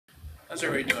How's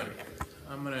everybody doing?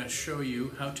 I'm going to show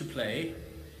you how to play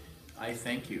I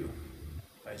Thank You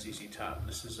by ZZ Top.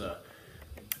 This is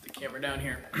put the camera down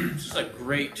here. This is a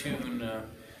great tune,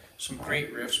 some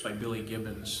great riffs by Billy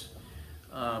Gibbons.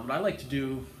 What I like to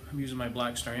do, I'm using my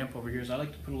Black Star amp over here, is I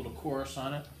like to put a little chorus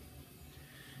on it.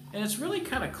 And it's really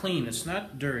kind of clean. It's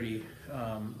not dirty,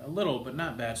 a little, but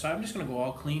not bad. So I'm just going to go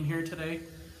all clean here today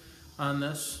on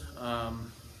this. I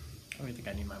don't think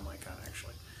I need my mic on,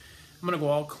 actually. I'm going to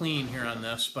go all clean here on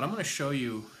this, but I'm going to show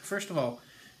you, first of all,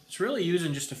 it's really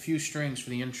using just a few strings for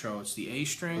the intro. It's the A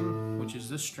string, which is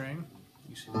this string.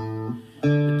 You see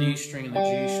the D string and the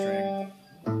G string.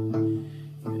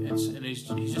 And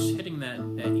he's just hitting that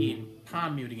E and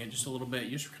palm muting it just a little bit.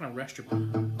 You just kind of rest your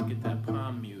palm to get that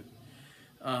palm mute.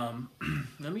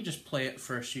 Let me just play it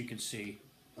first so you can see.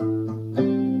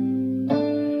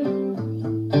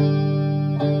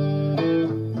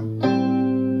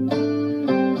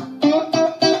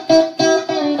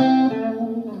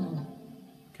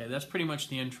 That's pretty much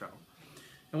the intro.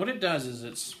 And what it does is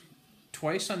it's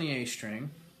twice on the A string,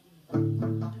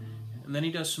 and then he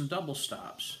does some double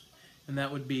stops. And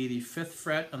that would be the 5th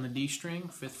fret on the D string,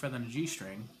 5th fret on the G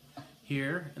string,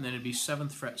 here, and then it'd be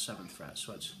 7th fret, 7th fret.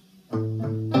 So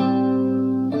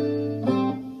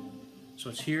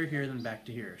it's here, here, then back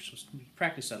to here. So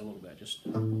practice that a little bit. Just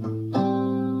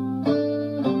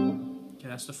okay,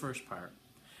 that's the first part.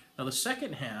 Now the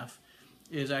second half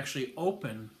is actually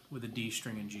open with a D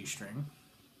string and G string,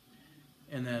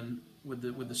 and then with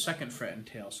the 2nd fret and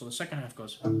tail. So the second half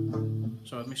goes.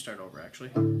 So let me start over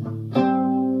actually.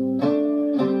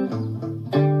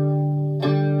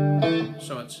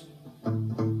 So it's.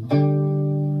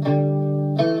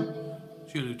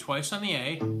 So you do twice on the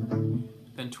A,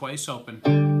 then twice open,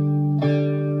 and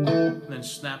then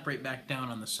snap right back down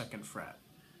on the 2nd fret.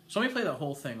 So let me play that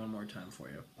whole thing one more time for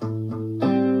you.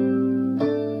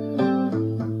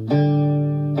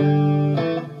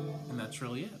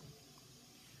 Really it.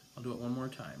 I'll do it one more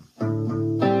time.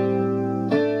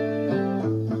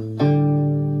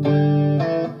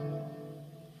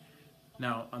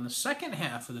 Now on the second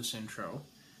half of this intro,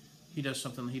 he does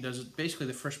something. He does basically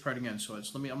the first part again. So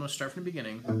it's I'm going to start from the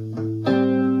beginning.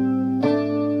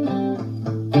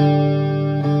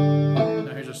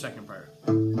 Now here's the second part.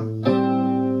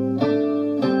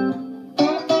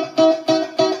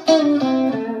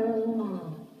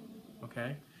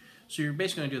 Okay. So you're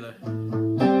basically going to do the,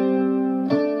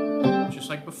 just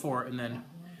like before, and then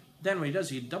what he does,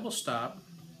 he double stop,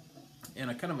 and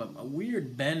a kind of a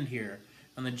weird bend here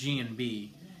on the G and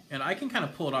B. And I can kind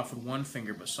of pull it off with one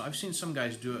finger, but so I've seen some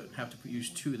guys do it and have to use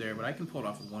 2 there, but I can pull it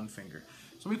off with one finger.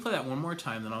 So let me play that one more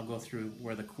time, then I'll go through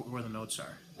where the notes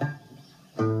are.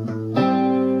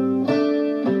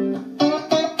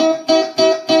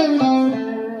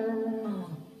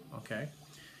 Okay.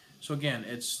 So again,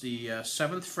 it's the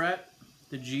 7th fret,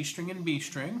 the G string and B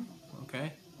string,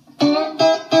 okay?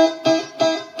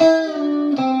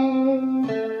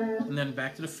 And then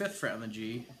back to the 5th fret on the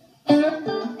G.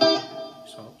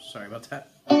 So, sorry about that.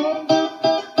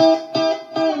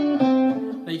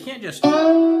 Now you can't just,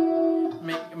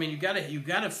 I mean, you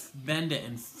gotta bend it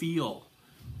and feel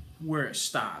where it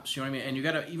stops, you know what I mean? And you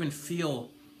gotta even feel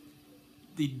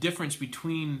the difference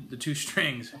between the 2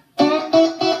 strings. You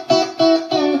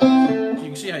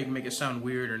can see how you can make it sound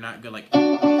weird or not good, like, or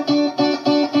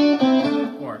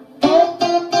you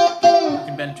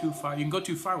can bend too far. You can go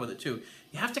too far with it too.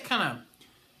 You have to kind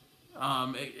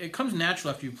of, it comes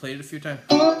natural after you've played it a few times,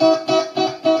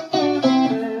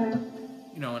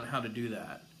 you know, and how to do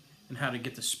that, and how to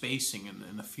get the spacing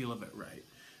and the feel of it right.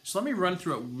 So let me run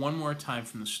through it one more time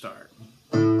from the start.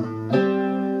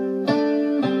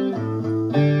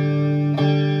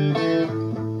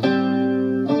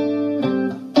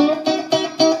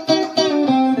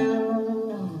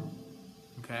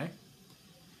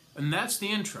 And that's the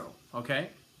intro,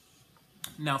 okay?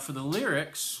 Now for the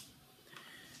lyrics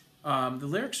are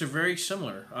very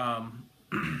similar.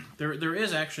 There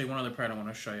is actually one other part I want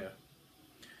to show you.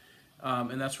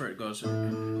 And that's where it goes. Kind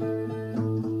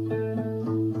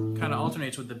of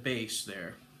alternates with the bass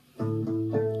there.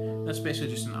 That's basically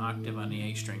just an octave on the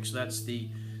A string. So that's the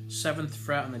 7th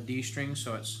fret on the D string.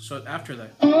 So after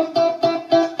the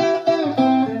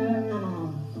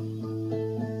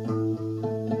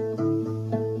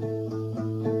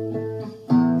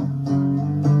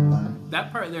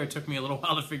part there took me a little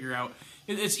while to figure out.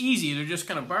 It's easy, they're just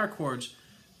kind of bar chords,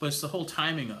 but it's the whole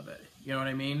timing of it. You know what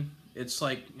I mean? It's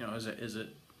like, you know, is it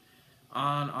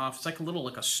on, off? It's like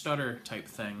a stutter type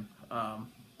thing. I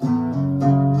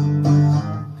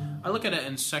look at it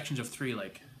in sections of 3,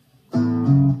 like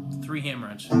 3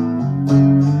 hammer-ons.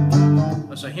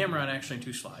 That's a hammer-on actually in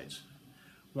 2 slides.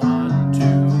 1,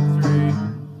 2, 3,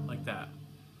 like that.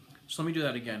 So let me do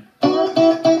that again.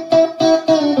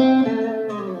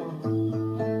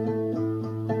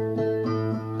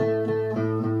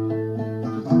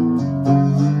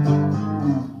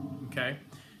 Okay,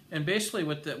 and basically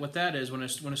what that is, when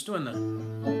it's doing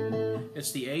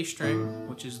it's the A string,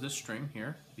 which is this string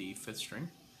here, the 5th string,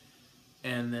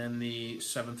 and then the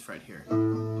 7th fret here.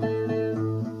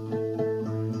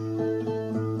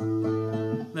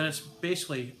 Then it's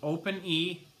basically open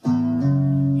E,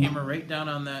 hammer right down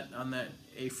on that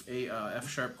F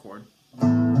sharp chord,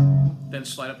 then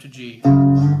slide up to G,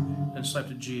 then slide up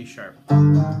to G sharp,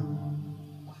 and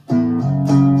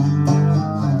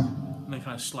then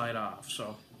kind of slide off.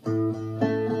 So.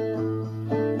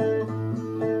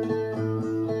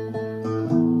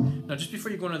 Now, just before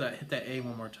you go into that, hit that A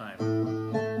one more time.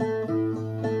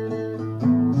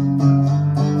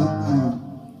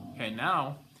 Okay,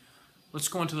 now let's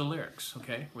go into the lyrics,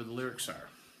 okay, where the lyrics are.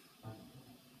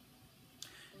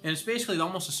 And it's basically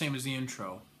almost the same as the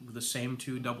intro, with the same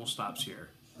 2 double stops here.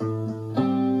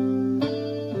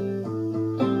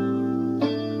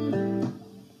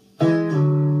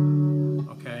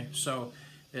 Okay, so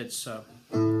it's, I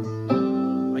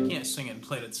can't sing it and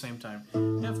play it at the same time.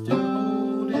 You have to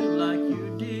hold it like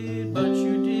you did, but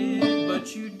you did,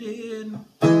 but you did,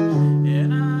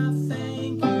 and I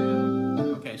thank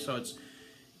you. Okay, so it's,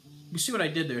 you see what I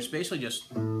did there? It's basically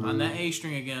just on that A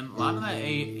string again, a lot of that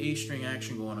A string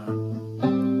action going on.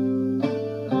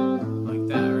 Like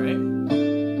that, right?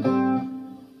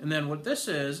 And then what this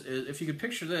is if you could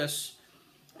picture this,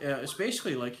 it's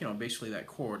basically like, you know, basically that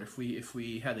chord. If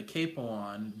we had the capo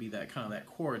on, it'd be that kind of that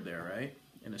chord there, right?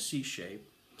 In a C shape.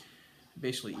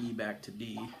 Basically E back to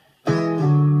D.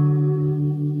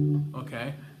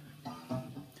 Okay.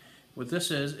 What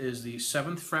this is the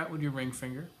 7th fret with your ring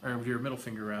finger, or with your middle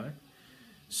finger rather.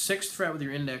 6th fret with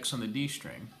your index on the D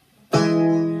string.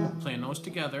 Playing those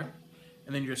together,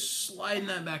 and then you're sliding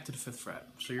that back to the 5th fret.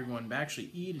 So you're going back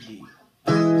actually E to D.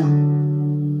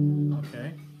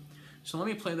 Okay. So let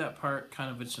me play that part kind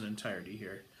of its entirety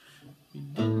here. You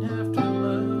didn't have to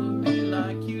love me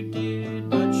like you did,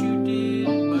 but you did,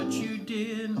 but you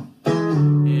did,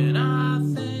 and I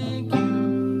thank you.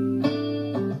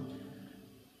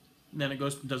 And then it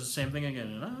goes, does the same thing again,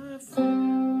 and I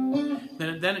thank you.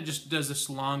 Then it just does this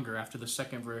longer after the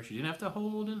 2nd verse. You didn't have to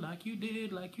hold it like you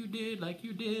did, like you did, like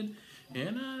you did,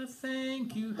 and I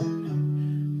thank you.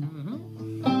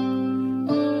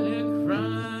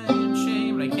 Cry and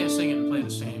shame, but I can't sing it and play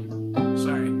the same.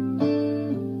 Sorry.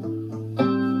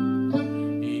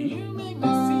 You make me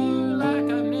feel like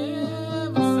I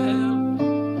never felt.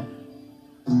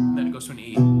 Then it goes to an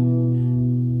E.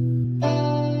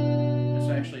 It's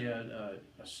actually a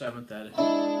 7th at it.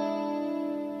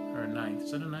 Or a 9th.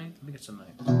 Is that a 9th? I think it's a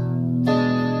 9th.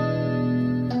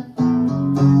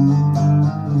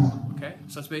 Okay,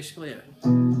 so that's basically it.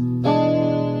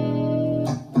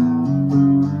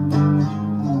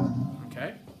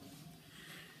 Okay.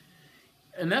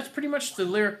 And that's pretty much the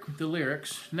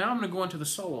lyrics. Now I'm going to go into the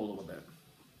solo a little bit.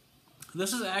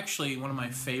 This is actually one of my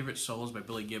favorite solos by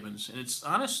Billy Gibbons, and it's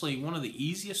honestly one of the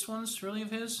easiest ones really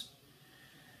of his.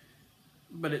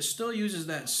 But it still uses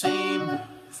that same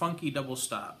funky double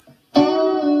stop.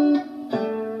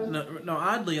 Now,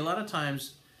 oddly, a lot of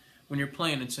times when you're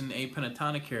playing, it's in A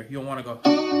pentatonic here, you'll want to go.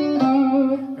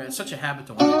 Right? It's such a habit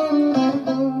to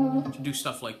want to do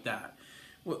stuff like that.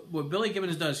 What Billy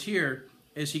Gibbons does here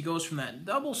is he goes from that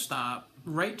double stop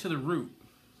right to the root,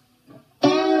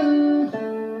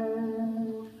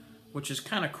 which is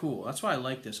kind of cool. That's why I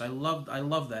like this. I love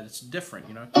that. It's different,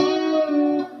 you know.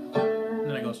 And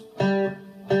then it goes.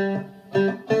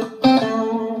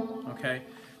 Okay.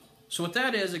 So what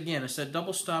that is, again, it's that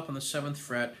double stop on the 7th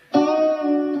fret,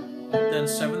 then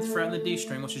 7th fret on the D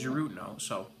string, which is your root note.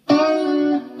 So,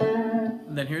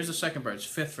 and then here's the 2nd part. It's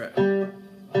 5th fret.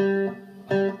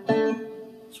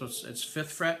 So it's 5th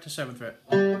fret to 7th fret,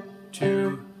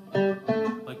 2,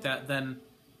 like that. Then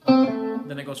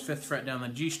it goes 5th fret down the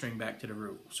G string back to the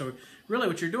root. So really,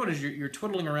 what you're doing is you're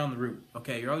twiddling around the root.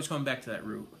 Okay, you're always going back to that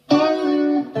root.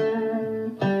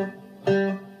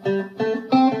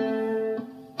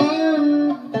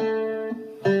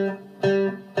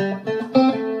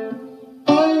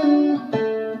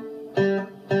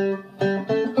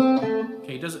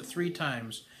 Okay, he does it 3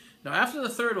 times. Now after the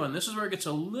 3rd one, this is where it gets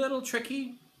a little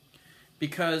tricky,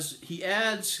 because he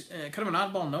adds kind of an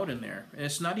oddball note in there, and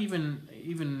it's not even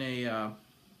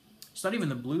it's not even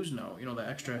the blues note. You know, the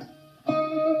extra,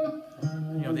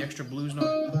 the extra blues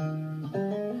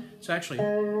note. It's actually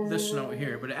this note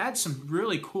here, but it adds some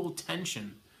really cool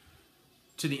tension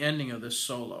to the ending of this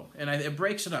solo. And it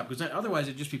breaks it up, because otherwise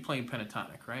it'd just be playing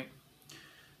pentatonic, right?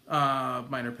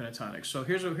 Minor pentatonic. So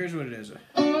here's what it is.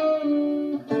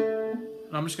 And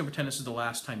I'm just going to pretend this is the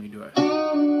last time you do it.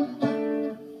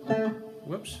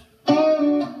 Whoops.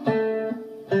 And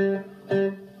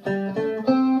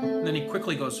then he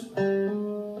quickly goes.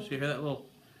 So you hear that little...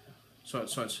 So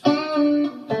it's...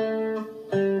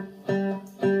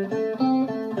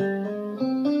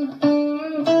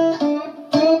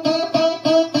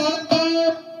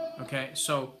 Okay,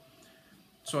 so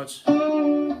it's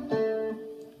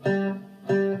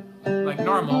like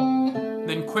normal,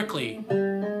 then quickly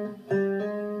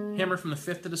hammer from the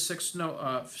 5th to the 6th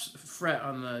note, fret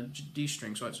on the D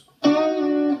string. So it's, and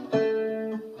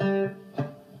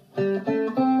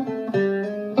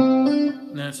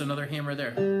then it's another hammer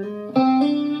there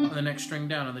on the next string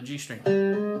down on the G string.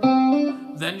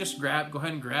 Then just go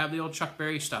ahead and grab the old Chuck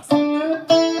Berry stuff.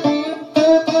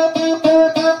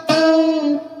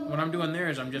 What I'm doing there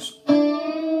is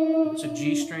it's a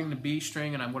G string, the B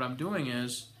string, and what I'm doing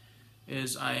is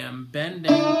I am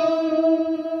bending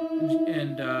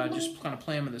and just kind of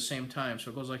play them at the same time.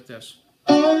 So it goes like this.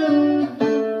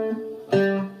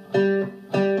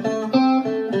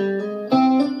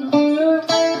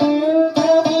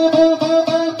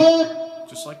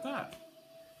 Just like that.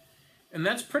 And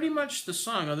that's pretty much the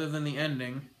song, other than the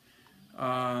ending.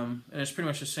 And it's pretty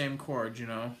much the same chords, you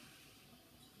know.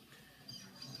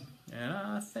 And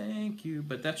I thank you,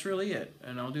 but that's really it.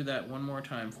 And I'll do that one more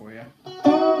time for you.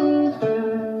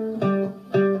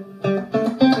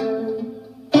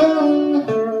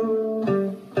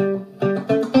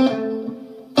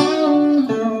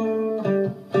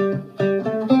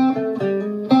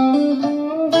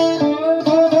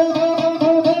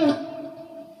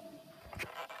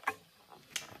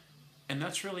 And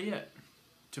that's really it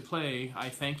to play I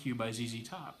Thank You by ZZ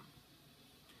Top.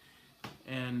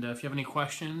 And if you have any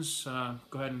questions,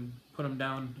 go ahead and put them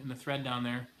down in the thread down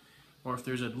there. Or if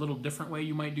there's a little different way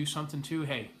you might do something too,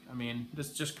 hey, I mean,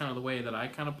 this is just kind of the way that I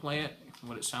kind of play it,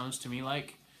 what it sounds to me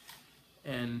like.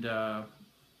 And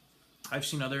I've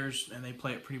seen others, and they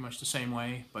play it pretty much the same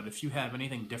way. But if you have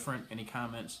anything different, any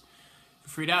comments,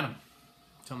 feel free to add them.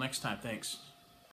 Until next time, thanks.